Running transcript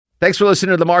Thanks for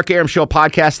listening to the Mark Arum Show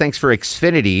podcast. Thanks for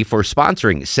Xfinity for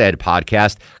sponsoring said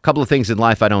podcast. A couple of things in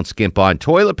life I don't skimp on.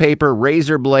 Toilet paper,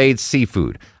 razor blades,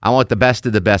 seafood. I want the best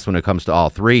of the best when it comes to all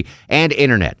three. And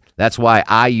internet. That's why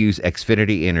I use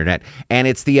Xfinity Internet. And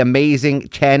it's the amazing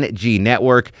 10G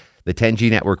network. The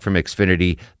 10G network from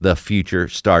Xfinity. The future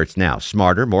starts now.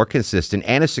 Smarter, more consistent,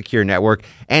 and a secure network.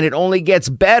 And it only gets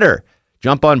better.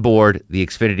 Jump on board the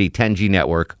Xfinity 10G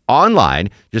network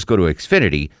online. Just go to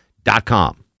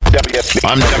Xfinity.com.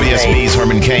 I'm WSB's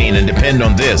Herman Cain, and depend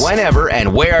on this. Whenever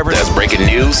and wherever there's breaking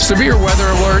news, severe weather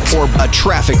alert, or a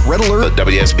traffic red alert, the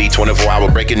WSB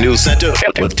 24-hour breaking news center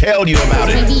will tell you about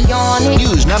it.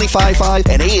 News 95.5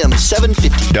 and AM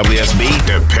 750. WSB,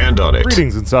 depend on it.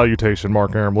 Greetings and salutation,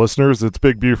 Mark Arum listeners. It's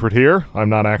Big Buford here. I'm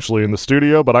not actually in the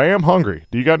studio, but I am hungry.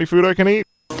 Do you got any food I can eat?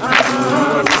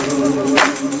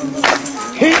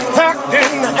 He packed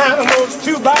in the animals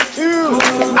 2 by 2,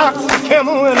 ox, a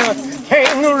camel, and a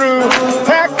kangaroo.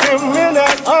 Packed him in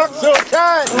that ox so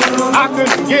tight, I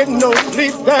couldn't get no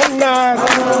sleep that night.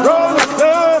 Rolling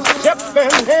Stones, Shep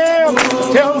and Ham,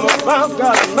 tell them about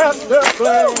that master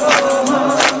plan.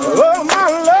 Oh, my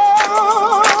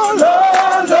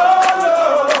Lord, Lord,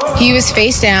 Lord. He was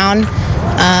face down,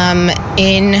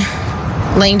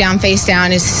 laying down face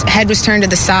down. His head was turned to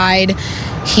the side.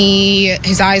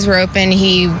 His eyes were open.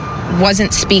 He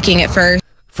wasn't speaking at first.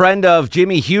 Friend of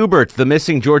Jimmy Hubert, the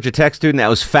missing Georgia Tech student that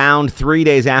was found 3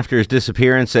 days after his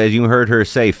disappearance, as you heard her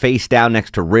say, face down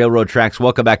next to railroad tracks.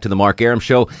 Welcome back to the Mark Arum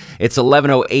Show. It's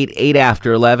 11:08, 8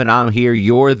 after 11. I'm here,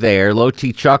 you're there. Low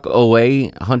T Chuck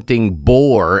away hunting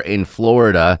boar in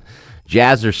Florida.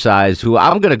 Jazzercise, who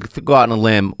I'm going to go out on a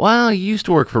limb. Well, he used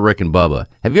to work for Rick and Bubba.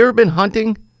 Have you ever been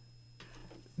hunting?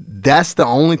 That's the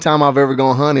only time I've ever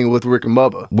gone hunting with Rick and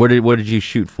Bubba. What did you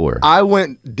shoot for? I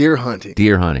went deer hunting.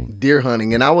 Deer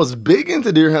hunting. And I was big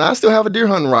into deer hunting. I still have a deer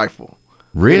hunting rifle.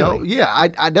 Really? You know? Yeah,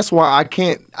 I that's why I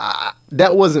can't,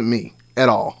 that wasn't me at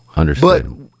all. Understood.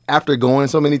 But after going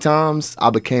so many times,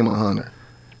 I became a hunter.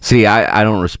 See, I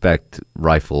don't respect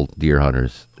rifle deer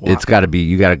hunters. Wow. It's got to be,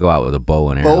 you got to go out with a bow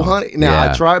and arrow. Bow hunting? Now,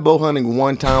 yeah. I tried bow hunting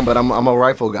one time, but I'm a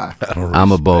rifle guy.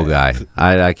 I'm a bow guy.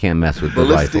 I can't mess with the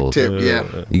rifles. Ballistic tip, yeah.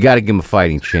 You got to give him a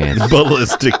fighting chance.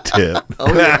 Ballistic tip.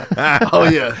 Oh, yeah. Oh,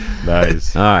 yeah.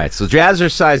 Nice. All right, so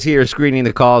Jazzercise here screening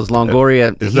the calls.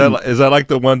 Longoria. Is that like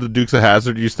the one the Dukes of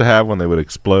Hazzard used to have when they would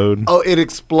explode? Oh, it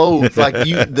explodes like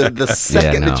the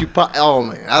second that you pop. Oh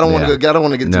man, I don't want to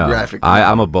get too graphic.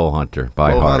 I'm a bow hunter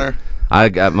by heart. Hunter? I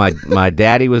got my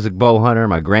daddy was a bow hunter.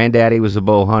 My granddaddy was a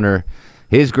bow hunter.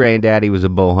 His granddaddy was a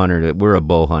bow hunter. We're a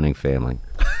bow hunting family.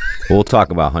 We'll talk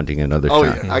about hunting another time. Oh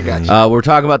yeah, I got you. We're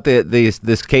talking about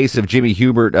this case of Jimmy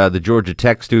Hubert, the Georgia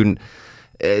Tech student.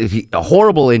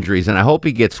 Horrible injuries, and I hope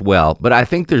he gets well. But I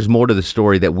think there's more to the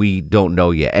story that we don't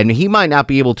know yet, and he might not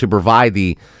be able to provide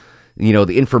the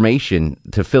information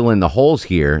to fill in the holes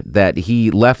here. That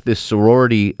he left this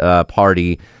sorority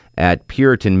party at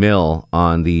Puritan Mill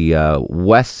on the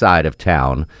west side of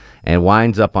town and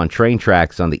winds up on train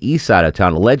tracks on the east side of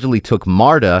town. Allegedly took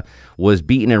MARTA, was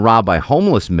beaten and robbed by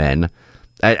homeless men.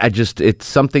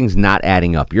 Something's not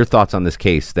adding up. Your thoughts on this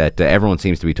case that everyone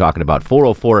seems to be talking about.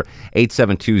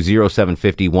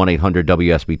 404-872-0750,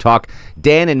 1-800-WSB-TALK.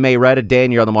 Dan and Mayretta.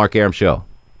 Dan, you're on the Mark Arum Show.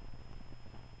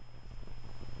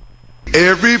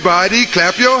 Everybody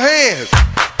clap your hands.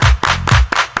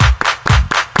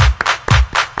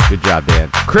 Good job, Dan.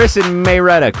 Chris and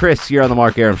Mayretta. Chris, you're on the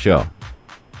Mark Arum Show.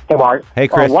 Hey, Mark. Hey,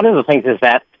 Chris. One of the things is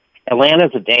that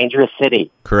Atlanta's a dangerous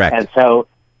city. Correct. And so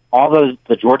all the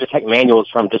Georgia Tech manuals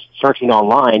from just searching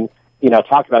online,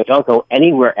 talk about don't go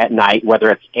anywhere at night, whether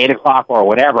it's 8 o'clock or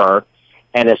whatever.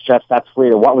 And it's just, that's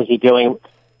weird. What was he doing?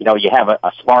 You have a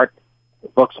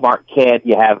book-smart kid.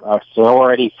 You have a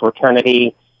sorority,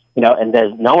 fraternity, and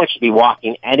no one should be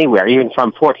walking anywhere, even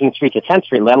from 14th Street to 10th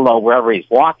Street, let alone wherever he's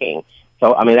walking.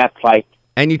 So, that's like...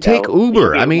 And you take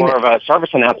Uber. More of a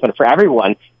service announcement for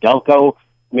everyone. Don't go...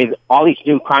 all these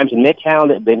new crimes in Midtown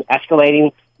that have been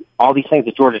escalating, all these things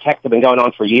at Georgia Tech have been going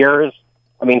on for years.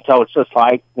 So it's just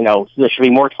like, there should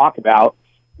be more talk about,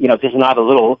 this is not a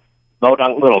little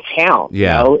town.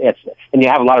 Yeah. And you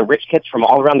have a lot of rich kids from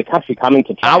all around the country coming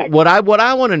to Tech. What I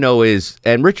want to know is,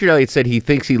 and Richard Elliott said he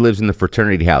thinks he lives in the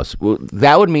fraternity house. Well,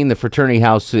 that would mean the fraternity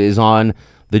house is on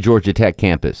the Georgia Tech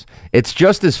campus. It's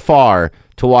just as far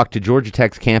to walk to Georgia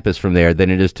Tech's campus from there than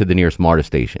it is to the nearest MARTA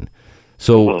station.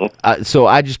 So, so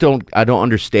I don't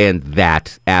understand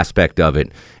that aspect of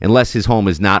it, unless his home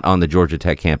is not on the Georgia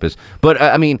Tech campus. But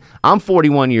I'm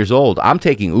 41 years old. I'm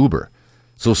taking Uber.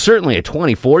 So certainly a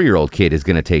 24-year-old kid is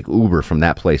going to take Uber from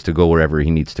that place to go wherever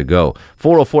he needs to go.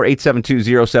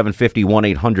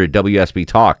 404-872-0750,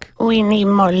 1-800-WSB-TALK. We need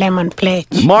more lemon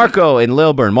pledge. Marco in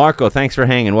Lilburn. Marco, thanks for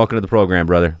hanging. Welcome to the program,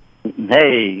 brother.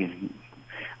 Hey.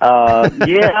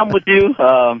 Yeah, I'm with you.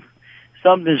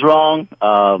 Something's wrong.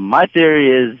 My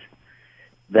theory is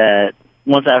that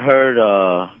once I heard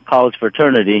college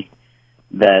fraternity,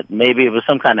 that maybe it was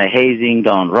some kind of hazing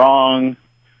gone wrong.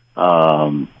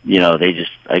 They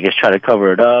just, I guess, try to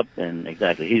cover it up, and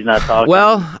exactly, he's not talking.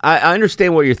 Well, I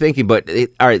understand what you're thinking, but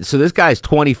all right, so this guy's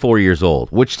 24 years old,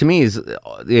 which to me is,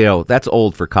 that's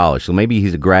old for college, so maybe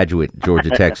he's a graduate Georgia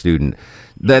Tech student.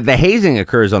 The hazing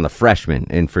occurs on the freshmen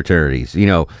in fraternities.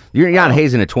 You're not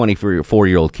hazing a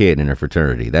 24-year-old kid in a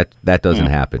fraternity. That doesn't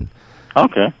happen.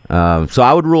 Okay. So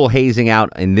I would rule hazing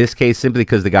out in this case simply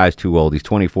because the guy's too old. He's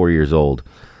 24 years old.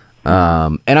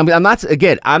 And I'm not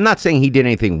saying he did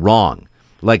anything wrong,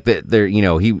 like a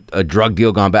drug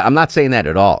deal gone bad. I'm not saying that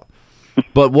at all.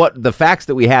 But what the facts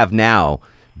that we have now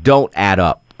don't add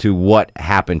up to what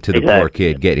happened to the poor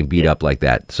kid getting beat up like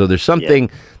that. So there's something.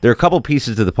 There are a couple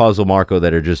pieces to the puzzle, Marco,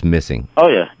 that are just missing. Oh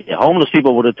yeah. Homeless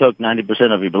people would have took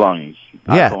 90% of your belongings.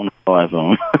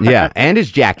 iPhone. Yeah, and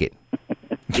his jacket.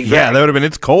 Exactly. Yeah, that would have been.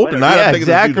 It's cold tonight. Yeah,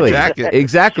 exactly.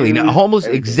 Exactly. Now, homeless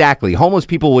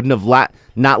people wouldn't have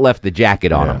not left the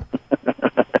jacket on him.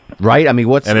 Right? I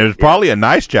mean, and it was probably a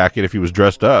nice jacket if he was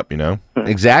dressed up.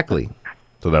 Exactly.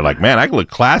 So they're like, man, I can look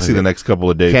classy the next couple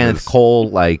of days. Kenneth Cole,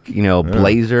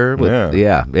 blazer.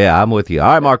 Yeah, I'm with you.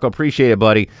 All right, Marco, appreciate it,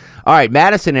 buddy. All right,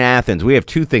 Madison and Athens. We have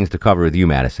two things to cover with you,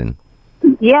 Madison.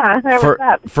 Yeah, what's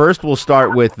up? First, we'll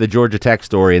start with the Georgia Tech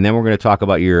story, and then we're going to talk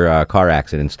about your car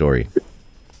accident story.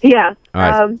 Yeah.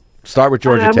 All right. Start with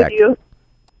Georgia Tech.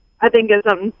 I think there's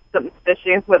something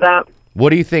fishy with that. What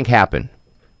do you think happened?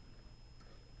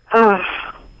 They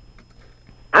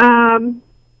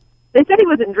said he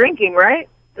wasn't drinking, right?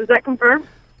 Is that confirmed?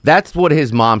 That's what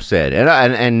his mom said,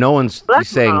 and no one's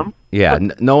saying. Mom. Yeah,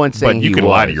 no one's saying but you can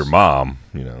lie to your mom,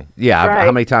 Yeah, right.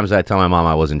 How many times did I tell my mom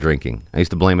I wasn't drinking? I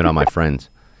used to blame it on my friends.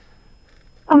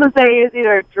 I'm gonna say he was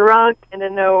either drunk and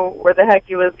didn't know where the heck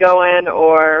he was going,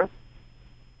 or,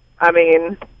 I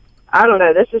don't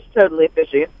know. That's just totally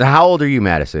fishy. How old are you,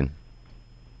 Madison?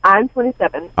 I'm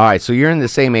 27. All right, so you're in the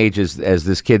same age as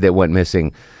this kid that went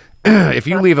missing. If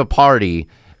you leave a party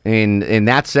in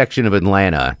that section of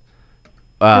Atlanta,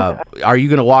 are you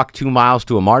going to walk 2 miles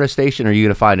to a MARTA station, or are you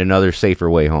going to find another safer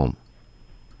way home?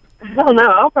 I don't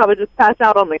know. I'll probably just pass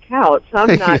out on the couch.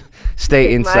 I'm not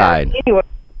stay inside. Anyway,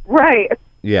 right.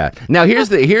 Yeah. Now here's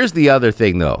the other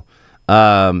thing though.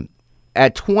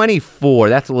 At 24,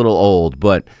 that's a little old,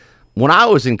 but when I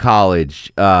was in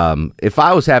college, if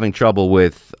I was having trouble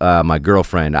with my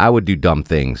girlfriend, I would do dumb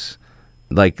things.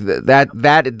 Like that's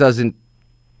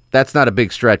not a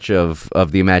big stretch of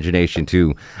the imagination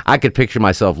too. I could picture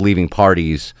myself leaving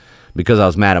parties because I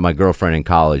was mad at my girlfriend in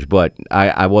college, but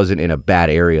I wasn't in a bad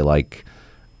area like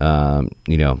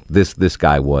this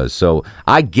guy was. So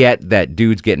I get that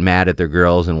dudes get mad at their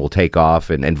girls and will take off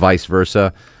and vice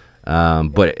versa.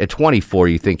 But at 24,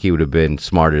 you think he would have been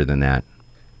smarter than that.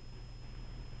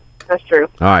 That's true.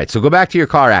 All right, so go back to your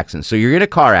car accident. So you're in a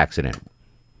car accident.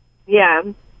 Yeah.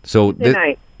 So Tuesday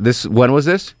night. When was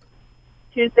this?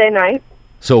 Tuesday night.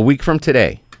 So a week from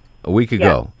today, a week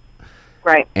ago.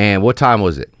 Right. And what time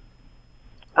was it?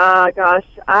 Gosh,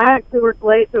 I actually worked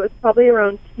late, so it was probably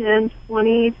around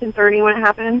 10:20, 10:30 when it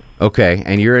happened. Okay,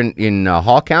 and you're in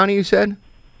Hall County, you said?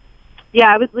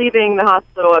 Yeah, I was leaving the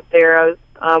hospital up there. I was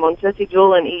on Jesse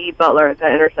Jewell and E. Butler at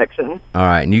that intersection. All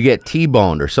right, and you get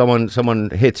T-boned or someone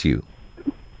hits you.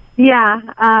 Yeah,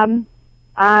 I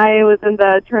was in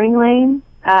the turning lane,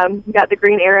 got the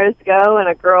green arrows to go, and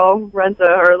a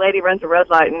lady runs a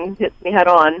red light and hits me head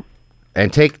on.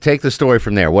 And take the story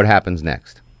from there. What happens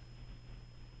next?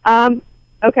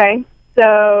 Okay,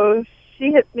 so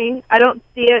she hits me. I don't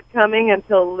see it coming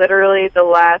until literally the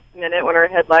last minute when her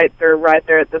headlights are right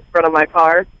there at the front of my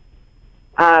car.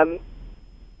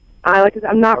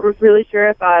 I'm not really sure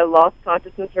if I lost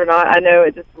consciousness or not. I know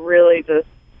it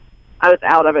I was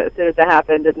out of it as soon as it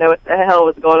happened. Didn't know what the hell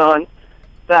was going on.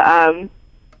 But I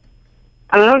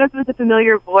don't know if it was a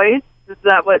familiar voice. Is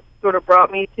that what sort of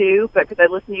brought me to? But because I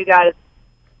listen to you guys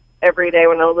every day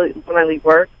when I leave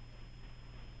work.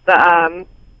 But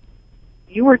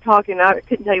you were talking. I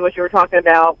couldn't tell you what you were talking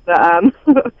about. But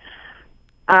before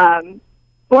I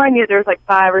knew it, there was like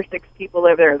 5 or 6 people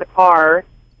over there in the car.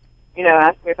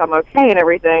 Asking me if I'm okay and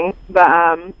everything.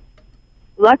 But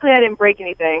luckily, I didn't break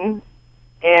anything.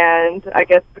 And I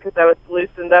guess because I was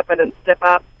loosened up, I didn't step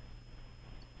up.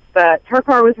 But her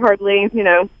car was hardly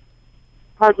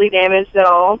damaged at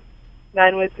all.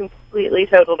 Mine was completely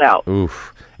totaled out.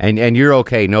 Oof. And you're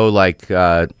okay? No, like,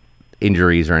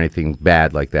 injuries or anything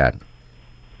bad like that?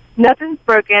 Nothing's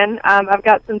broken. I've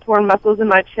got some torn muscles in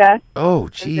my chest. Oh,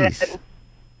 jeez.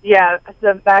 Yeah,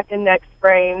 some back and neck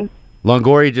sprains.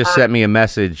 Longoria just sent me a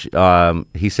message.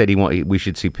 He said we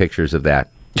should see pictures of that.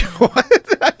 What?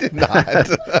 I did not.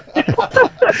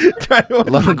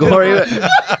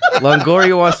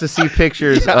 Longoria wants to see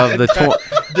pictures of the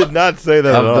did not say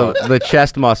that of the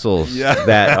chest muscles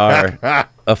that are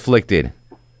afflicted.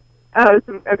 Oh,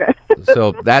 okay.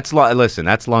 So that's listen.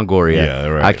 That's Longoria. Yeah,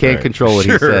 right. I can't control what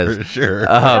he says. Sure.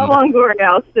 Tell Longoria,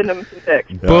 I'll send him some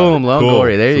pics. Boom, Longoria.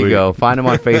 Cool. There Sweet. you go. Find him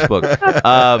on Facebook.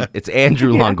 It's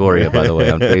Andrew Longoria, by the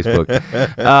way, on Facebook.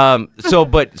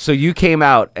 So you came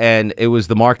out, and it was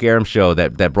the Mark Arum show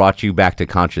that brought you back to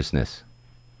consciousness.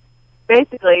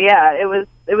 Basically, yeah. It was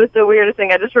the weirdest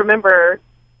thing. I just remember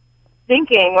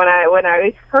thinking when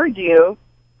I heard you,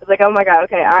 I was like, oh my God,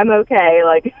 okay, I'm okay.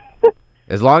 Like.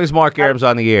 As long as Mark Arum's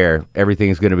on the air,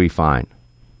 everything's going to be fine.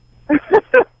 Right,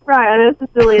 I know it's the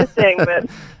silliest thing, but...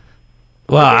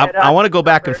 Well, I want to go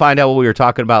back and find out what we were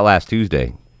talking about last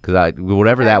Tuesday, because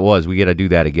whatever that was, we got to do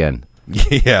that again.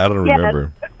 Yeah, I don't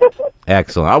remember.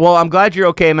 Excellent. Well, I'm glad you're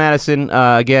okay, Madison.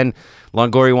 Again,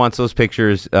 Longoria wants those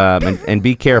pictures, and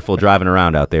be careful driving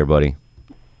around out there, buddy.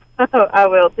 Oh, I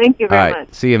will. Thank you very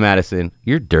much. See you, Madison.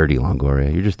 You're dirty,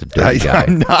 Longoria. You're just a dirty guy.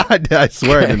 I'm not. I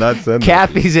swear I did not send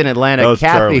Kathy's in Atlanta. Kathy,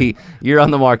 Charlie. You're on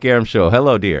the Mark Arum Show.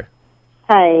 Hello, dear.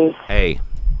 Hey. Hey.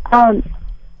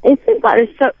 It seems like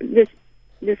there's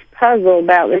this puzzle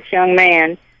about this young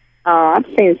man. I've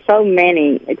seen so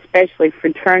many, especially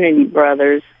fraternity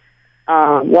brothers,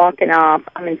 walking off.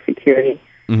 I'm in security.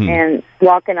 Mm-hmm. And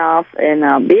walking off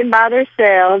and being by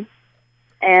themselves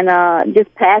and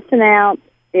just passing out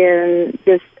in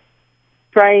just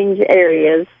strange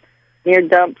areas near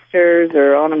dumpsters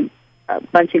or on a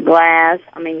bunch of grass.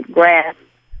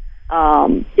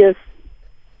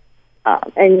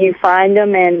 And you find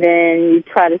them, and then you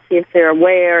try to see if they're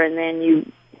aware, and then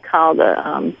you call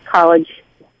the college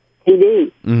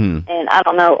PD. Mm-hmm. And I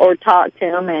don't know, or talk to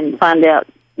them and find out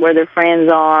where their friends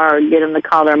are, or get them to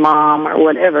call their mom or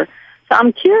whatever. So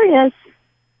I'm curious,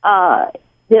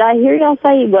 did I hear y'all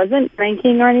say he wasn't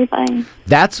drinking or anything?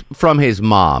 That's from his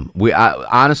mom.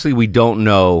 Honestly, we don't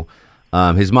know.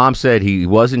 His mom said he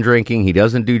wasn't drinking. He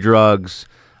doesn't do drugs.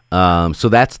 So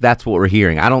that's what we're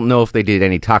hearing. I don't know if they did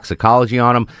any toxicology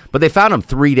on him, but they found him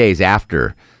 3 days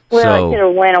after. Well, it could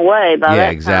have went away by that Yeah,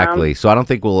 exactly. time. So I don't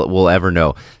think we'll ever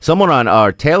know. Someone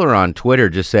on Taylor on Twitter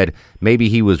just said maybe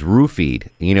he was roofied.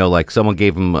 You know, like someone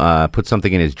gave him put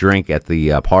something in his drink at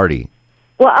the party.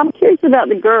 Well, I'm curious about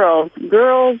the girls.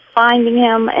 Girls finding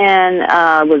him, and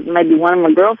was maybe one of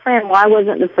my girlfriend. Why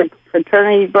wasn't the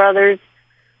fraternity brothers?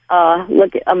 I'm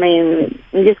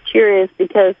just curious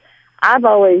because I've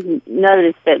always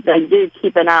noticed that they do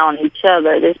keep an eye on each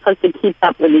other. They're supposed to keep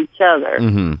up with each other.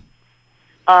 Mm-hmm.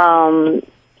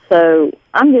 So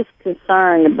I'm just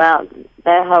concerned about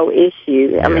that whole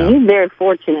issue. Yeah. I mean, he's very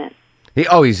fortunate.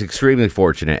 He's extremely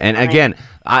fortunate. And again,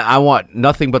 I want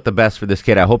nothing but the best for this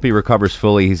kid. I hope he recovers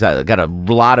fully. He's got a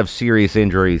lot of serious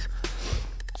injuries.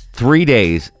 3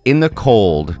 days in the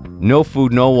cold, no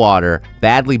food, no water,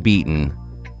 badly beaten,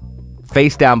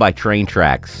 face down by train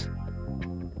tracks.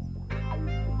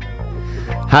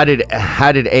 How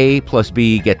did A plus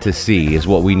B get to C is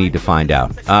what we need to find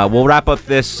out. We'll wrap up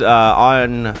this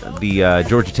on the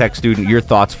Georgia Tech student. Your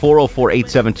thoughts,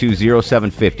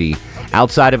 404-872-0750.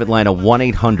 Outside of Atlanta,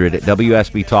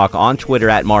 1-800-WSB Talk. On Twitter,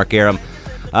 at Mark Arum.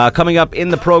 Coming up in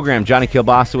the program, Johnny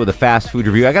Kilbasa with a fast food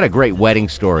review. I got a great wedding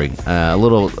story,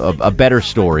 a better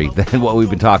story than what we've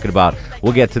been talking about.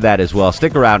 We'll get to that as well.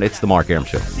 Stick around. It's the Mark Arum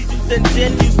Show.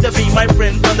 Used to be my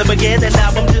friend from the beginning. Now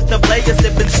I'm just a player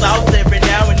sipping sauce every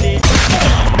now and then.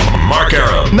 Mark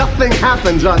Arum. Nothing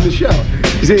happens on the show.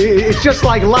 It's just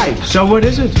like life. So what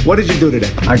is it? What did you do today?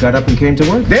 I got up and came to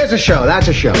work. There's a show. That's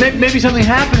a show. Maybe something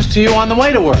happens to you on the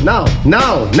way to work. No,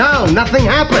 nothing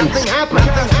happens. Nothing happens.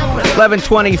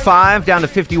 11:25, down to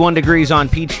 51 degrees on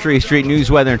Peachtree Street.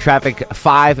 News, weather, and traffic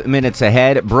 5 minutes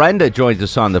ahead. Brenda joins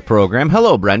us on the program.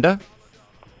 Hello, Brenda.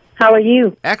 How are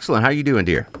you? Excellent. How are you doing,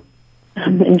 dear?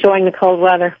 I'm enjoying the cold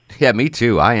weather. Yeah, me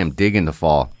too. I am digging the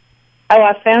fall. Oh,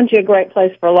 I found you a great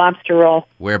place for a lobster roll.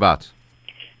 Whereabouts?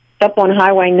 It's up on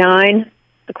Highway 9,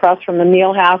 across from the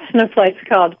Meal House, in a place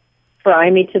called Fry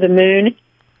Me to the Moon.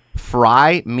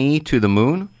 Fry Me to the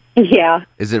Moon? Yeah.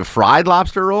 Is it a fried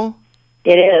lobster roll?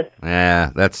 It is.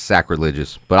 Yeah, that's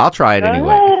sacrilegious, but I'll try it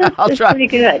anyway. It's pretty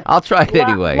good. I'll try it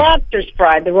anyway. Lobster's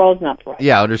fried. The roll's not fried.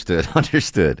 Yeah, understood. All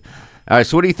right,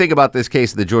 so what do you think about this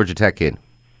case of the Georgia Tech kid?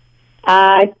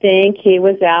 I think he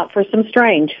was out for some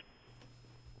strange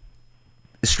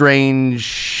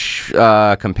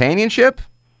companionship?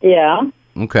 Yeah.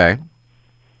 Okay.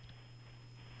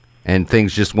 And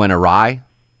things just went awry?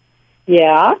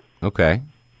 Yeah. Okay.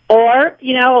 Or,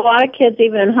 a lot of kids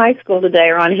even in high school today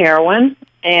are on heroin,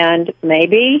 and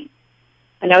maybe,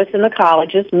 I know it's in the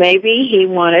colleges, maybe he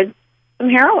wanted some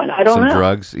heroin. I don't know. Some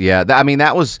drugs? Yeah.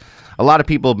 That was, a lot of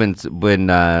people have been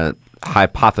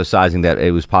hypothesizing that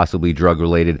it was possibly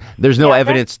drug-related. There's no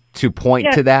evidence to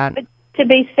point to that. But to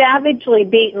be savagely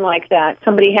beaten like that,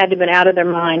 somebody had to have been out of their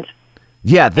mind.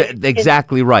 Yeah,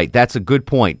 exactly right. That's a good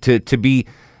point. To be...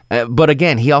 but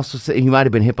again, he also said he might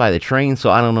have been hit by the train, so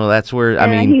I don't know. That's where,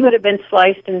 he would have been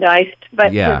sliced and diced,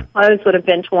 but his clothes would have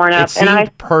been torn up. It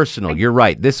seemed personal. You're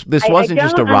right. This wasn't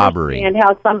just a robbery. I don't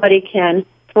understand how somebody can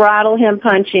throttle him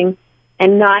punching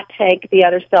and not take the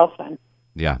other cell phone.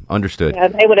 Yeah, understood.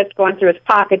 They would have gone through his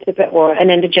pockets if it were an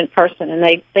indigent person, and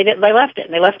they left it,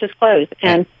 and they left his clothes,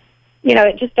 and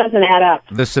it just doesn't add up.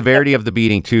 The severity of the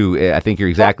beating, too, I think you're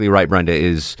exactly right, Brenda,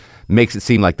 makes it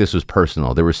seem like this was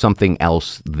personal. There was something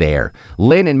else there.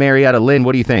 Lynn in Marietta. Lynn,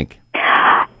 what do you think?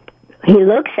 He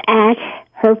looks at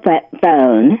her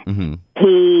phone. Mm-hmm.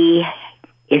 He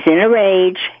is in a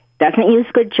rage, doesn't use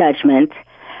good judgment.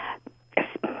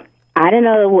 I don't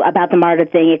know about the MARTA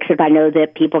thing, except I know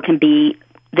that people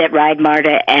that ride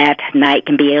MARTA at night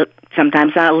can be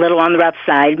sometimes a little on the rough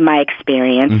side, my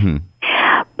experience. Mm-hmm.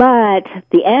 But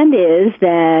the end is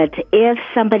that if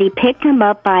somebody picked him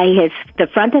up by the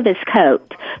front of his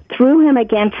coat, threw him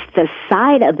against the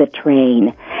side of the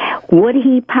train, would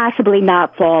he possibly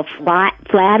not fall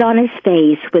flat on his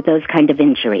face with those kind of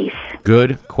injuries?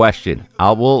 Good question.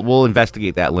 We'll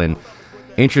investigate that, Lynn.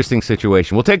 Interesting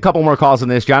situation. We'll take a couple more calls on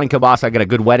this. Johnny Kilbasa, I got a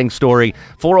good wedding story.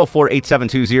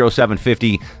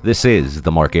 404-872-0750. This is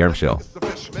The Mark Arum Show.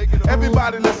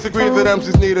 Everybody, let's agree that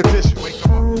MCs need a tissue.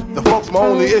 The folks, my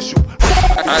only issue.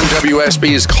 I'm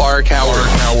WSB's Clark Howard.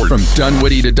 From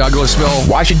Dunwoody to Douglasville,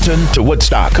 Washington to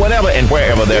Woodstock, whatever and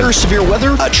wherever there's severe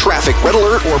weather, a traffic red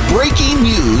alert, or breaking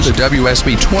news. The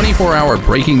WSB 24-hour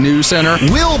breaking news center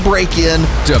will break in.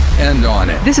 Depend on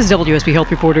it. This is WSB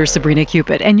Health reporter Sabrina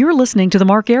Cupid, and you're listening to The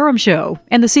Mark Arum Show.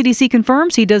 And the CDC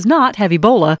confirms he does not have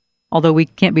Ebola, although we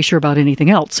can't be sure about anything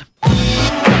else.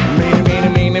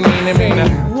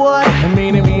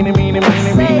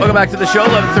 Welcome back to the show,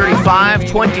 11:35,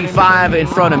 25 in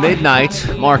front of midnight.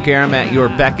 Mark Arum at your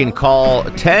beck and call,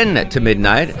 10 to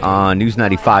midnight on News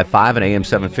 95.5 and AM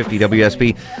 750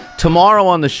 WSB. Tomorrow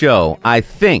on the show, I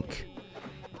think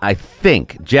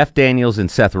Jeff Daniels and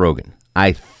Seth Rogen.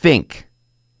 I'm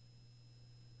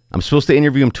supposed to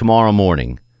interview him tomorrow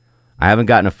morning. I haven't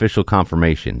gotten official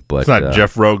confirmation, but it's not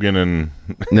Jeff Rogan and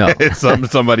no, it's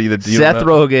somebody that Seth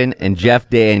Rogen and Jeff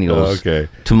Daniels.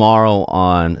 Tomorrow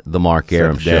on the Mark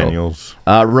Arum Show. Daniels.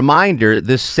 Reminder: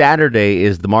 this Saturday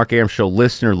is the Mark Arum Show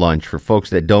listener lunch for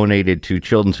folks that donated to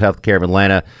Children's Healthcare of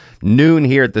Atlanta. Noon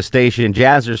here at the station.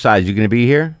 Jazzercise, you going to be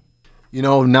here?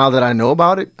 Now that I know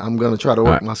about it, I'm going to try to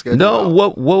work my schedule. No,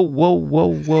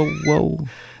 whoa.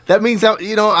 That means I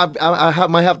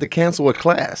might have to cancel a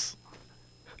class.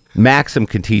 Maxim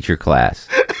can teach your class.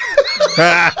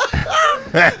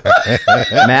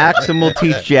 Maxim will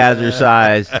teach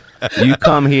Jazzercise. You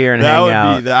come here and hang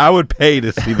out. I would pay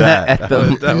to see that.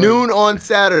 Noon on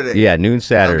Saturday. Yeah, noon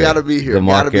Saturday. I've got to be here. The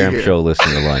Mark Arum Show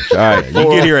listener lunch. All right. You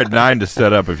get here at 9 to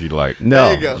set up if you'd like. No,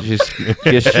 there you go.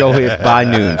 just show here by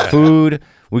noon. Food.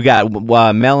 We got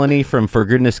Melanie from For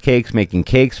Goodness Cakes making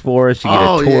cakes for us. You get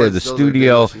a tour of the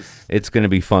studio. It's going to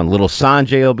be fun. Little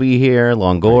Sanjay will be here.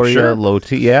 Longoria,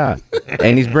 Loti, yeah.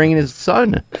 And he's bringing his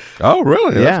son. Oh,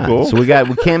 really? Yeah. That's cool. So we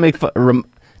can't make fun.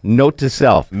 Note to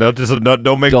self.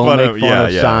 Don't make fun of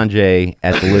Sanjay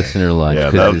at the listener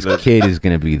lunch because his kid is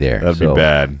going to be there. That'd be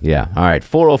bad. Yeah. All right.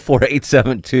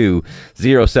 404-872-0750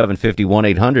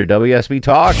 1-800-WSB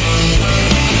Talk.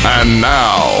 And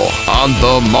now, on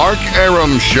the Mark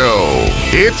Arum Show,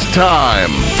 it's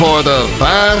time for the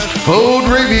Fast Food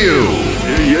Review.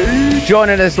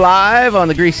 Joining us live on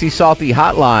the Greasy Salty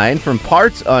Hotline from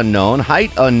parts unknown,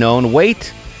 height unknown,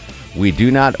 weight we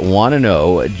do not want to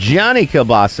know, Johnny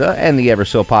Kilbasa and the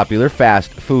ever-so-popular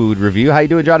Fast Food Review. How you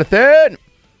doing, Jonathan?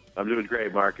 I'm doing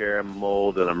great, Mark Arum. I'm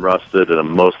old and I'm rusted and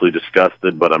I'm mostly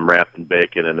disgusted, but I'm wrapped in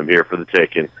bacon and I'm here for the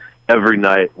taking every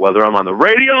night, whether I'm on the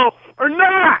radio or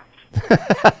not.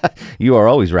 You are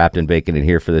always wrapped in bacon and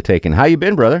here for the taking. How you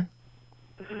been, brother?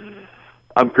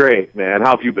 I'm great, man.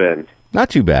 How have you been? Not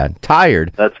too bad.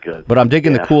 Tired. That's good. But I'm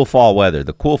digging the cool fall weather.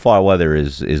 The cool fall weather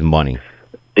is money.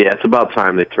 Yeah, it's about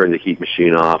time they turned the heat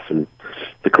machine off and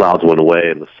the clouds went away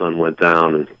and the sun went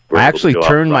down. And I actually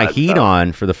turned my heat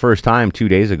on for the first time 2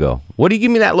 days ago. What do you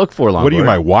give me that look for, Longoria? What are you,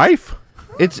 my wife?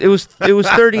 It was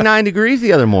 39 degrees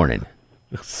the other morning.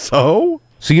 So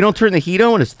you don't turn the heat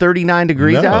on when it's 39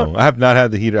 degrees out? No, I have not had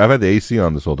the heater. I've had the AC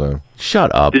on this whole time.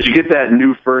 Shut up. Did you get that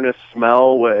new furnace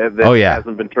smell that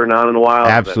hasn't been turned on in a while?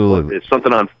 Absolutely. Is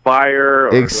something on fire?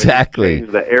 Or exactly.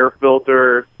 Change the air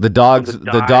filter. The dogs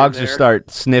just start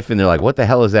sniffing. They're like, "What the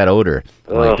hell is that odor?"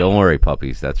 I'm like, don't worry,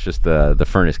 puppies. That's just the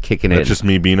furnace kicking in. That's just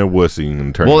me being a wussy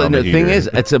and turning on the heater. Well, the thing is,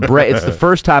 it's the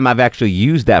first time I've actually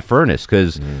used that furnace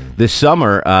because this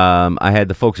summer I had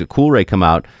the folks at Cool Ray come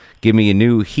out, give me a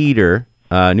new heater,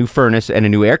 new furnace, and a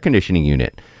new air conditioning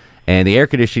unit. And the air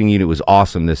conditioning unit was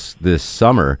awesome this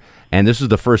summer. And this was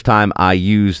the first time I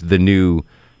used the new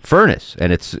furnace.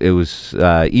 And it was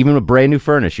even a brand new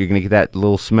furnace. You're going to get that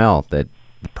little smell that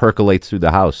percolates through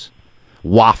the house,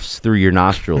 wafts through your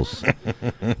nostrils.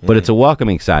 But it's a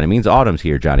welcoming sign. It means autumn's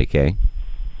here, Johnny K.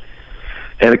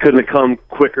 And it couldn't have come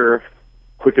quick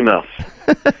enough.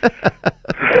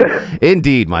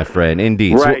 Indeed, my friend.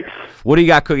 Indeed. Right. So, what do you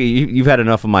got cooking? You've had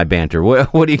enough of my banter.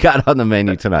 What do you got on the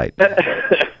menu tonight?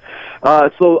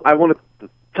 So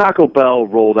Taco Bell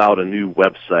rolled out a new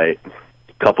website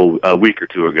a week or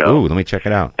two ago. Ooh, let me check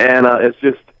it out. And it's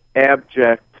just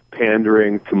abject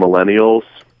pandering to millennials.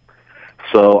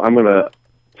 So I'm going to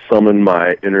summon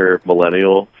my inner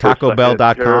millennial.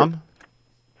 TacoBell.com?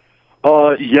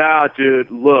 Yeah,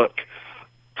 dude. Look,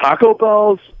 Taco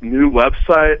Bell's new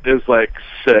website is like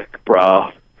sick,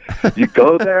 bro. You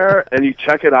go there and you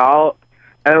check it out,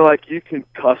 and like you can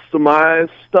customize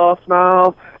stuff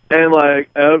now, and like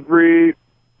every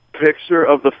picture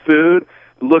of the food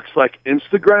looks like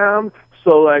Instagram.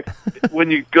 So like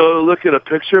when you go look at a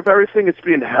picture of everything, it's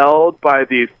being held by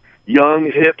these young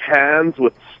hip hands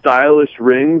with stylish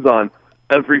rings on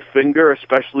every finger,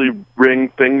 especially ring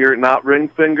finger, not ring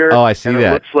finger. Oh, I see that.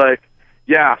 It looks like,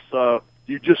 so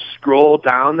you just scroll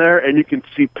down there and you can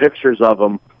see pictures of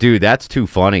them. Dude, that's too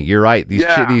funny. You're right.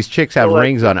 These chicks have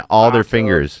rings on all their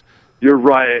fingers. You're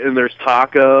right, and there's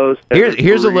tacos. And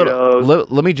Here's a little.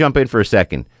 Let me jump in for a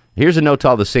second. Here's a note to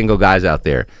all the single guys out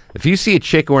there. If you see a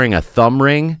chick wearing a thumb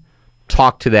ring,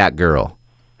 talk to that girl.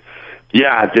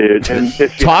 Yeah, dude. And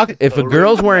if a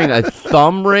girl's wearing a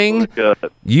thumb ring,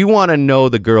 you want to know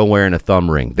the girl wearing a thumb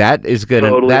ring. That is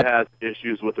gonna has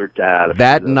issues with her dad.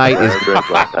 That night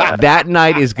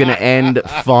is gonna end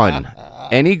fun.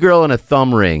 Any girl in a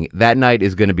thumb ring, that night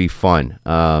is gonna be fun.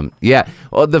 Well,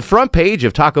 the front page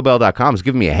of TacoBell.com is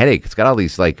giving me a headache. It's got all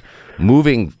these like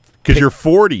moving. Because you're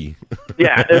 40.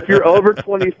 Yeah, if you're over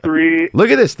 23,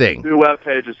 look at this thing. The new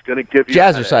webpage is going to give you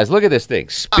Jazzercise. Look at this thing.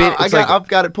 I've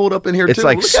got it pulled up in here too. It's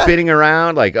like spinning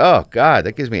around. Like, oh god,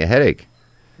 that gives me a headache.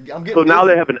 So now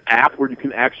they have an app where you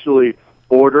can actually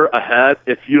order ahead.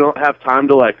 If you don't have time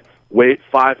to like wait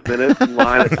 5 minutes in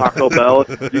line at Taco Bell,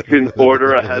 you can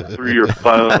order ahead through your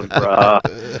phone,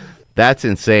 bruh. That's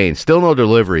insane. Still no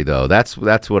delivery though. That's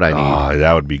what I need. Oh,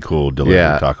 that would be cool.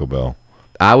 Delivery Taco Bell.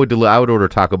 I would order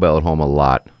Taco Bell at home a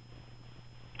lot.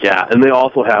 Yeah, and they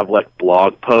also have like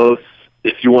blog posts.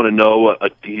 If you want to know what a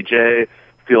DJ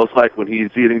feels like when he's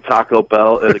eating Taco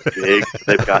Bell at a gig,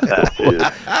 they've got that too.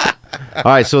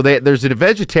 All right, so there's a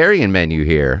vegetarian menu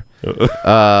here.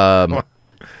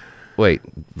 Wait,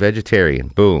 vegetarian.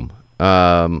 Boom.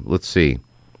 Let's see.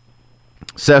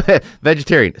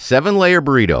 Vegetarian 7-layer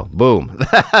burrito. Boom.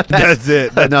 That's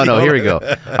it. No, here we go.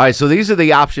 All right, so these are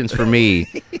the options for me.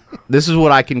 This is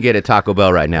what I can get at Taco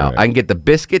Bell right now. Right. I can get the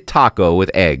biscuit taco with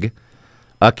egg,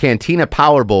 a Cantina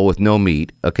Power Bowl with no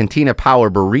meat, a Cantina Power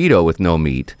Burrito with no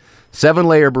meat,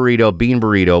 7-layer burrito, bean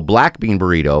burrito, black bean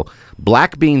burrito,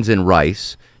 black beans and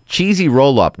rice, cheesy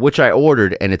roll-up, which I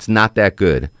ordered, and it's not that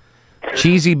good,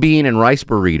 cheesy bean and rice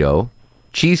burrito,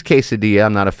 cheese quesadilla,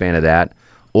 I'm not a fan of that,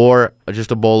 or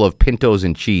just a bowl of pintos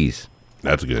and cheese.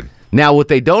 That's good. Now, what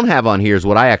they don't have on here is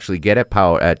what I actually get at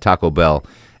Taco Bell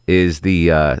is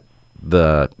the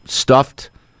stuffed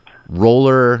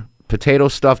roller potato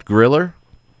stuffed griller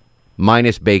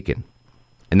minus bacon.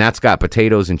 And that's got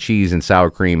potatoes and cheese and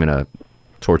sour cream and a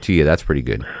tortilla. That's pretty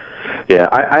good. Yeah,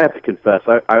 I have to confess,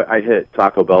 I hit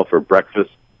Taco Bell for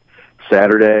breakfast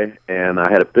Saturday, and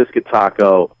I had a biscuit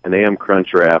taco, an AM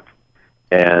Crunch Wrap,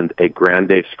 and a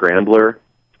Grande Scrambler.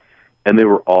 And they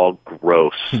were all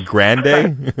gross.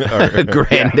 Grande?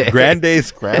 Grande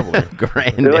Scrambler.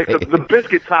 Grande. Like the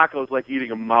biscuit taco is like eating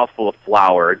a mouthful of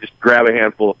flour. Just grab a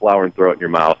handful of flour and throw it in your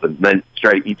mouth, and then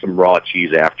try to eat some raw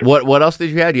cheese after. What else did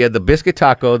you have? You had the biscuit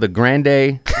taco, the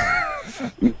Grande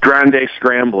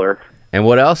Scrambler. And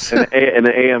what else? And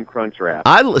the AM Crunch Wrap.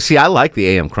 I like the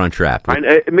AM Crunch Wrap.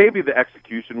 Maybe the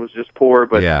execution was just poor,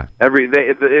 but yeah. I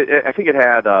think it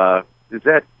had, is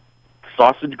that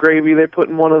sausage gravy they put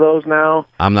in one of those now?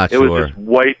 I'm not sure. It was just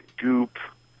white goop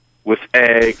with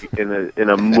egg in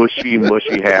a mushy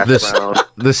hash brown.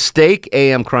 The steak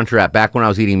AM Crunch Wrap, back when I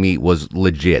was eating meat, was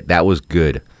legit. That was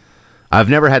good. I've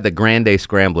never had the Grande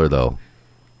Scrambler, though.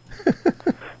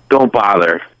 Don't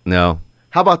bother. No.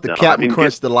 How about the Captain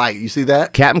Crunch Delight? You see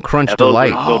that? Captain Crunch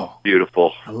Delight. Oh,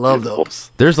 beautiful. I love those.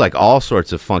 There's like all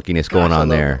sorts of funkiness going on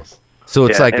there. Those. So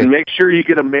it's like, and make sure you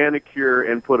get a manicure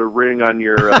and put a ring on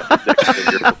your next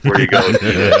finger before you go.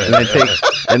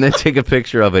 and then take a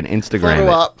picture of it,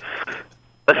 Instagram it.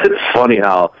 It's funny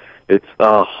how it's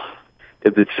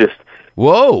just.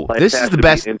 Whoa! This is the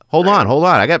best. Hold on.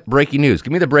 I got breaking news.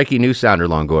 Give me the breaking news sounder,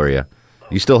 Longoria.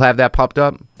 You still have that popped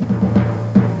up?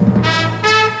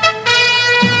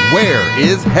 Where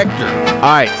is Hector? All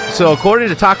right. So according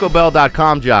to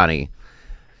TacoBell.com, Johnny,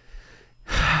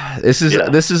 this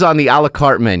is on the a la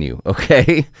carte menu.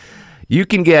 Okay, you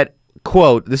can get,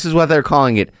 quote, this is what they're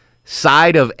calling it,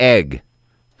 side of egg.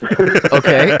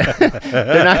 Okay,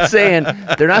 they're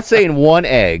not saying one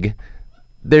egg.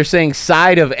 They're saying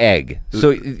side of egg.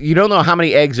 So you don't know how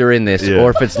many eggs are in this,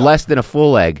 or if it's less than a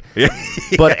full egg.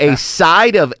 But a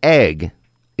side of egg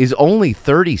is only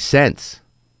 30 cents.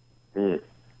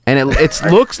 And it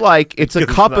looks like it's a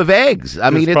cup of eggs.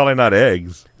 I mean, it's probably not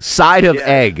eggs. Side of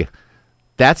egg.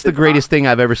 That's the greatest thing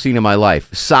I've ever seen in my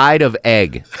life. Side of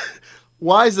egg.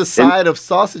 Why is the side of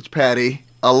sausage patty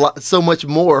so much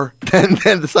more than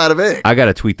the side of egg? I got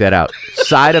to tweet that out.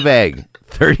 Side of egg,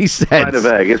 30 cents. Side of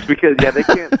egg. It's because they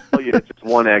can't tell you it's just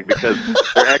one egg because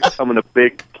their eggs come in a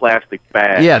big plastic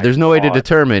bag. Yeah, there's no way to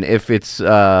determine if it's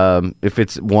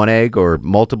one egg or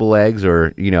multiple eggs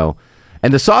or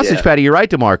And the sausage patty, you're right,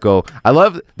 DeMarco.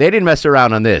 They didn't mess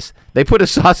around on this. They put a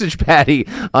sausage patty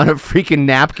on a freaking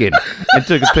napkin and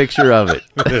took a picture of it.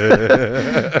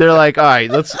 They're like, all right,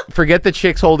 let's forget the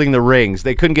chicks holding the rings.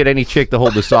 They couldn't get any chick to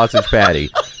hold the sausage patty.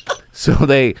 So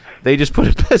they just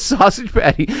put a sausage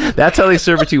patty. That's how they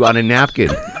serve it to you, on a napkin.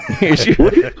 Look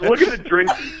at the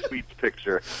drinks and sweets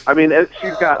picture. I mean,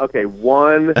 she's got,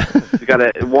 she's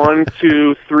got 1,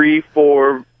 2, 3,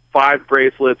 4, 5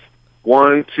 bracelets.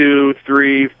 1, 2,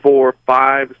 3, 4,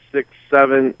 5, 6,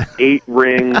 7, 8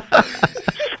 rings,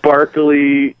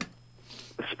 sparkly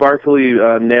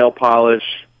nail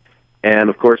polish,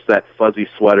 and of course that fuzzy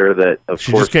sweater that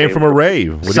she just came from a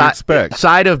rave. What do you expect?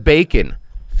 Side of bacon,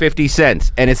 50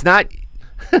 cents, and it's not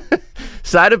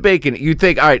side of bacon. You'd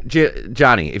think, all right,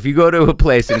 Johnny, if you go to a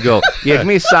place and go, give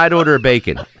me a side order of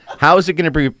bacon. How is it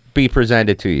going to be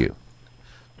presented to you?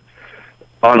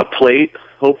 On a plate,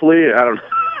 hopefully. I don't know.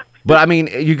 But I mean,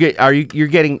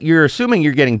 you're assuming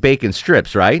you're getting bacon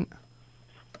strips, right?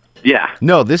 Yeah.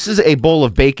 No, this is a bowl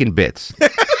of bacon bits.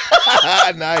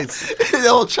 Nice.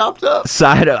 They're all chopped up.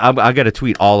 I got to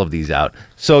tweet all of these out.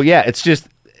 So yeah, it's just,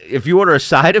 if you order a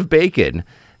side of bacon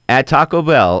at Taco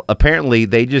Bell, apparently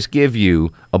they just give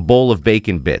you a bowl of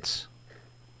bacon bits.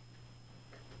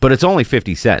 But it's only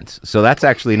 50 cents, so that's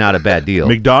actually not a bad deal.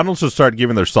 McDonald's should start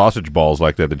giving their sausage balls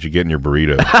like that you get in your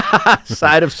burrito.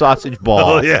 Side of sausage ball.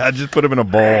 Oh, yeah, just put them in a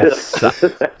bowl.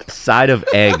 Side of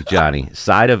egg, Johnny.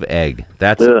 Side of egg.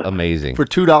 That's amazing. For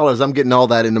 $2, I'm getting all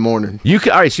that in the morning. All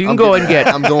right, so you can go and get...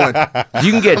 I'm going.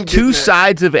 You can get 2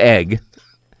 sides of egg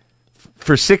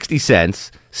for 60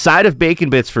 cents, side of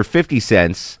bacon bits for 50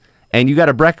 cents, and you got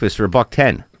a breakfast for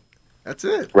 $1.10. That's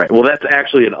it. Right. Well, that's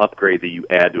actually an upgrade that you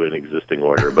add to an existing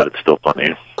order, but it's still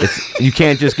funny. You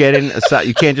can't just get in.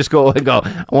 You can't just go and go,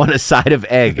 I want a side of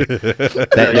egg. You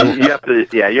have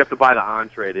to buy the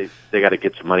entree. They got to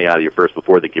get some money out of you first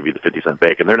before they give you the 50-cent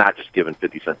bacon. They're not just giving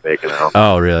 50-cent bacon out.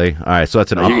 Oh, really? All right. So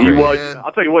that's an upgrade.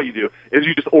 I'll tell you what you do is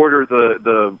you just order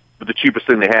the cheapest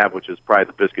thing they have, which is probably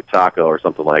the biscuit taco or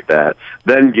something like that.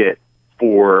 Then get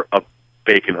 4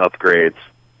 bacon upgrades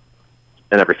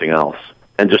and everything else.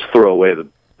 And just throw away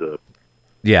the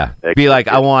yeah. Be like,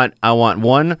 I want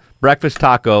 1 breakfast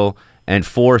taco and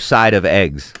 4 side of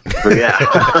eggs. Yeah.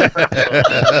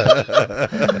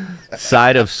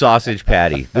 Side of sausage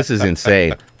patty. This is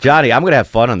insane. Johnny, I'm going to have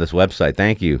fun on this website.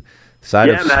 Thank you.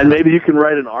 Man, maybe you can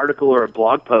write an article or a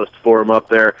blog post for them up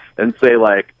there and say,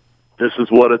 like, this is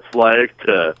what it's like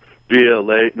to be a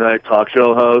late-night talk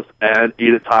show host and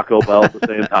eat at Taco Bell at the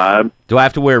same time. Do I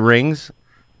have to wear rings?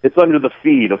 It's under the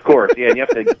feed, of course. Yeah, and you have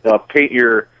to paint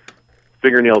your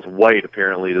fingernails white,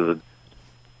 apparently,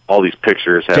 all these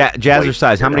pictures have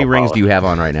Jazzercise, how many rings do you have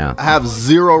on right now? I have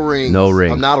 0 rings. No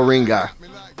rings. I'm not a ring guy.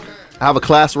 I have a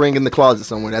class ring in the closet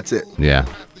somewhere. That's it. Yeah.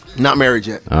 Not married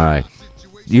yet. All right.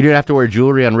 You didn't have to wear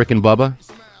jewelry on Rick and Bubba?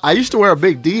 I used to wear a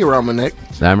big D around my neck.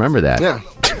 I remember that. Yeah.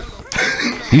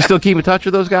 You still keep in touch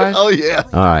with those guys? Oh, yeah.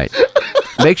 All right.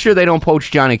 Make sure they don't poach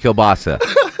Johnny Kilbasa,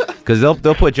 because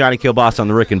they'll put Johnny Kilbasa on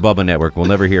the Rick and Bubba network. We'll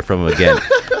never hear from him again.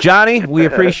 Johnny, we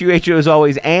appreciate you as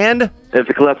always. And if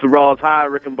the cholesterol is high,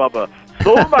 Rick and Bubba.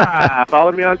 So am I.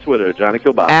 Follow me on Twitter, Johnny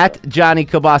Kilbasa. At Johnny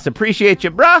Kilbasa. Appreciate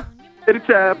you, bruh.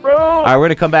 Anytime, bro. All right, we're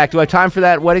going to come back. Do I have time for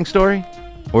that wedding story?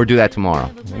 Or do that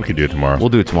tomorrow? We can do it tomorrow. We'll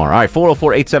do it tomorrow. All right,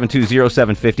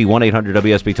 404-872-0750,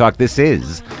 1-800-WSB Talk. This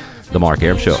is The Mark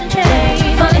Arum Show. Funny,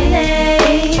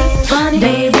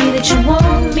 baby, that you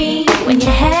want me when you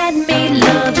had me.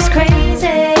 Love is crazy.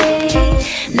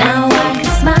 Now I can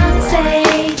smile and say,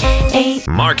 hey.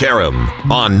 Mark Arum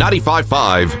on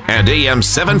 95.5 and AM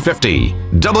 750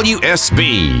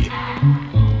 WSB.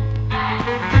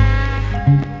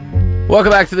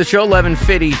 Welcome back to the show,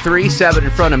 11:53, 7 in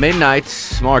front of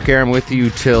midnight. Mark Arum with you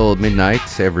till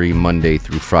midnight every Monday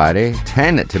through Friday,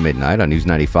 10 to midnight on News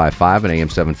 95.5 and AM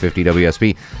 750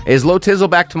 WSB. Is Low Tizzle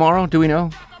back tomorrow? Do we know?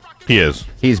 He is.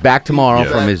 He's back tomorrow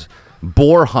from his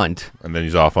boar hunt. And then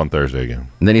he's off on Thursday again.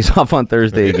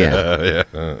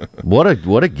 Yeah. What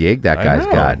a gig that guy's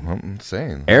got. I'm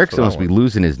insane. Erickson must be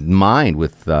losing his mind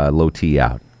with Low T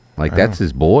out. Like, that's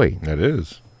his boy. That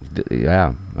is.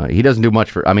 Yeah. He doesn't do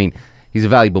much for... I mean... He's a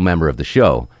valuable member of the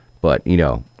show, but,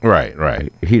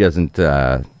 Right. He doesn't,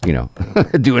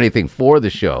 do anything for the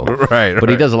show. Right. But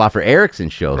he does a lot for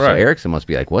Erickson's show, so Erickson must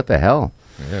be like, what the hell?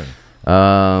 Yeah.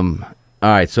 All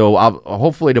right, so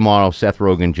hopefully tomorrow, Seth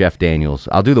Rogen, Jeff Daniels.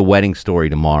 I'll do the wedding story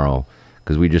tomorrow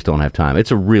because we just don't have time.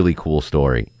 It's a really cool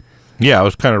story. Yeah, I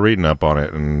was kind of reading up on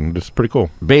it, and it's pretty cool.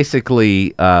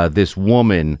 Basically, this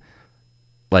woman,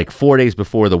 like 4 days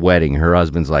before the wedding, her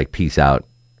husband's like, peace out.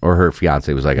 Or her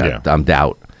fiance was like, I'm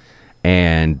out.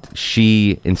 And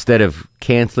she, instead of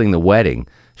canceling the wedding,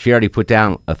 she already put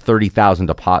down a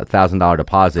 $30,000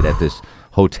 deposit at this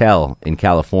hotel in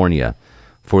California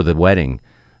for the wedding.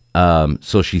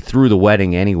 So she threw the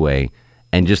wedding anyway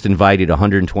and just invited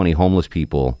 120 homeless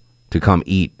people to come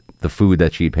eat the food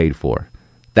that she paid for.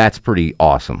 That's pretty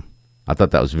awesome. I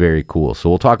thought that was very cool. So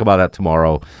we'll talk about that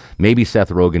tomorrow. Maybe Seth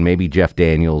Rogen, maybe Jeff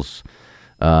Daniels.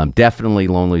 Definitely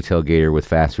Lonely Tailgater with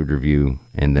Fast Food Review.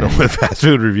 And then with Fast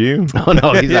Food Review? Oh,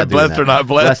 no, he's not doing blessed or not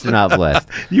blessed? Blessed or not blessed.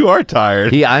 You are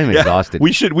tired. I'm exhausted.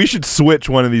 We should switch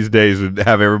one of these days and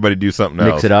have everybody do something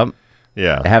else. Mix it up?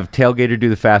 Yeah. Have Tailgater do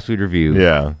the Fast Food Review.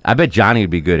 Yeah. I bet Johnny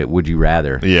would be good at Would You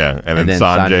Rather. Yeah. And then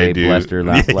Sanjay do... Blessed or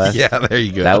not blessed. Yeah, there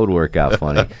you go. That would work out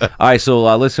funny. All right,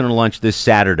 so listener lunch this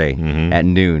Saturday at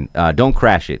noon. Don't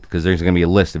crash it because there's going to be a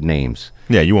list of names.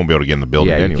 Yeah, you won't be able to get in the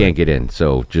building anyway. You can't get in.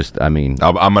 So just,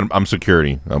 I'm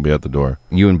security. I'll be at the door.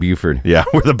 You and Buford. Yeah,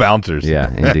 we're the bouncers.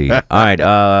 Yeah, indeed. All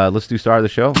right, let's do Star of the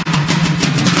Show.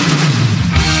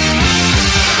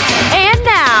 And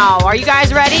now, are you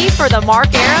guys ready for the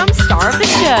Mark Arum Star of the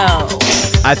Show?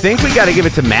 I think we got to give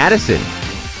it to Madison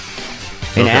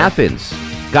in Athens.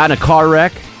 Got in a car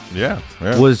wreck. Yeah.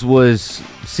 Was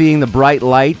seeing the bright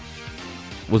light.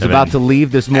 Was about to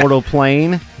leave this mortal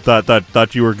plane.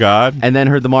 Thought you were God, and then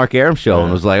heard the Mark Arum Show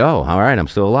and was like, "Oh, all right, I'm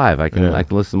still alive. I can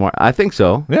listen more." I think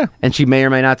so. Yeah. And she may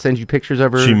or may not send you pictures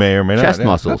of her. She may or may not. Chest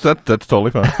muscles. That's totally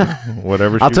fine.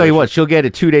 Whatever. I'll tell you what. She'll get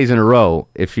it 2 days in a row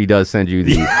if she does send you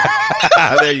the.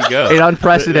 There you go. An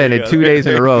unprecedented 2 days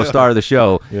in a row Star of the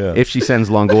Show. Yeah. If she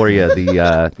sends Longoria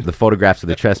the photographs of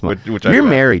the chest muscles. You're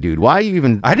married, dude. Why are you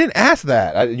even? I didn't ask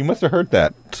that. You must have heard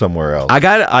that somewhere else. I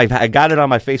got it. I got it on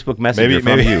my Facebook Messenger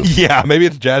from you. Yeah. Maybe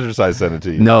it's Jazzercise sent it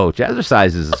to you. No,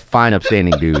 Jazzercise is a fine,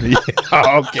 upstanding dude.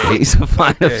 Okay. He's a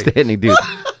fine, upstanding dude.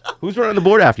 Who's running the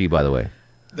board after you, by the way?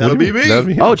 That'll be me.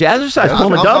 Oh, Jazzercise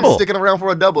pulling a double. I'm sticking around for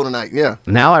a double tonight, yeah.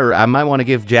 Now I might want to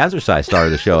give Jazzercise Star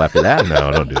of the Show after that. No,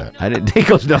 don't do that. He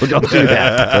goes, no, don't do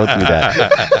that. Don't do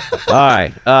that. All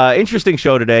right. Interesting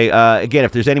show today. Again,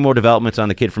 if there's any more developments on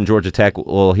the kid from Georgia Tech,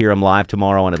 we'll hear him live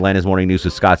tomorrow on Atlanta's Morning News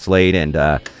with Scott Slade, and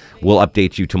we'll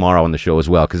update you tomorrow on the show as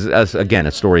well, because, again,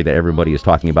 a story that everybody is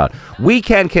talking about. We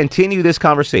can continue this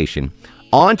conversation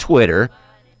on Twitter,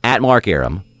 at Mark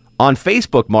Arum, on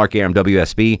Facebook, Mark Arum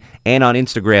WSB, and on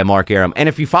Instagram, Mark Arum. And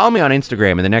if you follow me on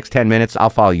Instagram in the next 10 minutes, I'll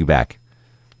follow you back.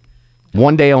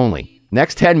 One day only.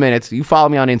 Next 10 minutes, you follow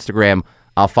me on Instagram,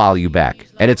 I'll follow you back.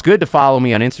 And it's good to follow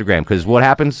me on Instagram, because what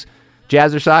happens,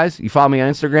 Jazzercise? You follow me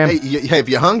on Instagram? Hey, if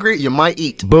you're hungry, you might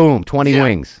eat. Boom, 20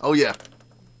 wings. Oh, yeah.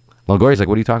 Longoria's like,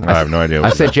 what are you talking about? I have no idea.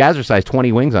 I said Jazzercise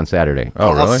 20 wings on Saturday.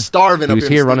 Oh, really? I was starving. He was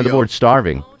here running the board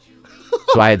starving.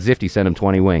 So I had Zifty send him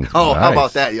 20 wings. Oh, how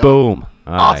about that, yo? Boom.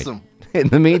 All awesome. Right. In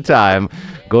the meantime,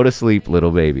 go to sleep,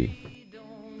 little baby.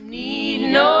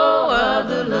 Need no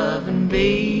other loving,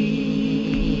 baby.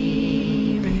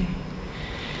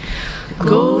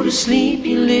 to sleep,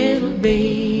 you little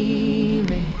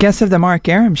baby. Guests of the Mark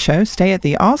Arum Show stay at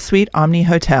the All Suite Omni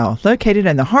Hotel, located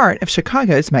in the heart of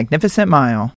Chicago's Magnificent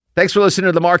Mile. Thanks for listening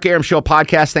to the Mark Arum Show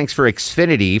podcast. Thanks for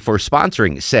Xfinity for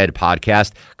sponsoring said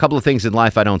podcast. A couple of things in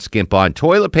life I don't skimp on.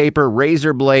 Toilet paper,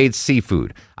 razor blades,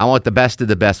 seafood. I want the best of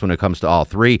the best when it comes to all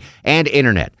three. And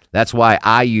internet. That's why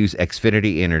I use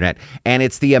Xfinity Internet. And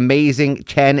it's the amazing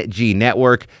 10G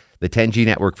network. The 10G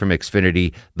network from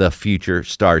Xfinity. The future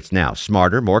starts now.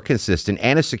 Smarter, more consistent,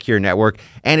 and a secure network.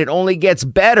 And it only gets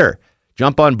better.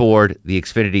 Jump on board the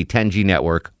Xfinity 10G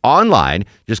network online.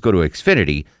 Just go to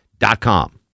Xfinity.com.